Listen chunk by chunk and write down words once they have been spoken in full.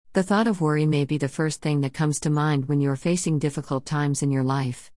The thought of worry may be the first thing that comes to mind when you are facing difficult times in your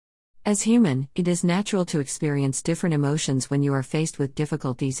life. As human, it is natural to experience different emotions when you are faced with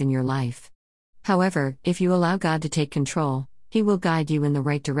difficulties in your life. However, if you allow God to take control, He will guide you in the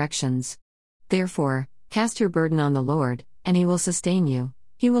right directions. Therefore, cast your burden on the Lord, and He will sustain you.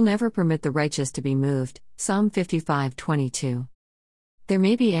 He will never permit the righteous to be moved. Psalm 55:22. There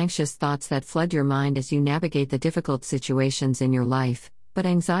may be anxious thoughts that flood your mind as you navigate the difficult situations in your life, but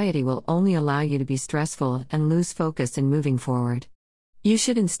anxiety will only allow you to be stressful and lose focus in moving forward. You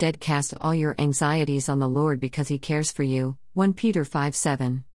should instead cast all your anxieties on the Lord because He cares for you. 1 Peter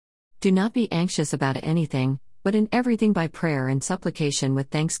 5:7. Do not be anxious about anything, but in everything by prayer and supplication with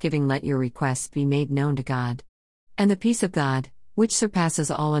thanksgiving let your requests be made known to God. And the peace of God, which surpasses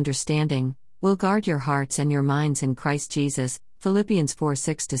all understanding, will guard your hearts and your minds in Christ Jesus. Philippians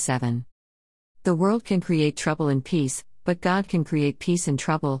 4:6-7. The world can create trouble in peace, but God can create peace in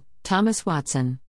trouble. Thomas Watson.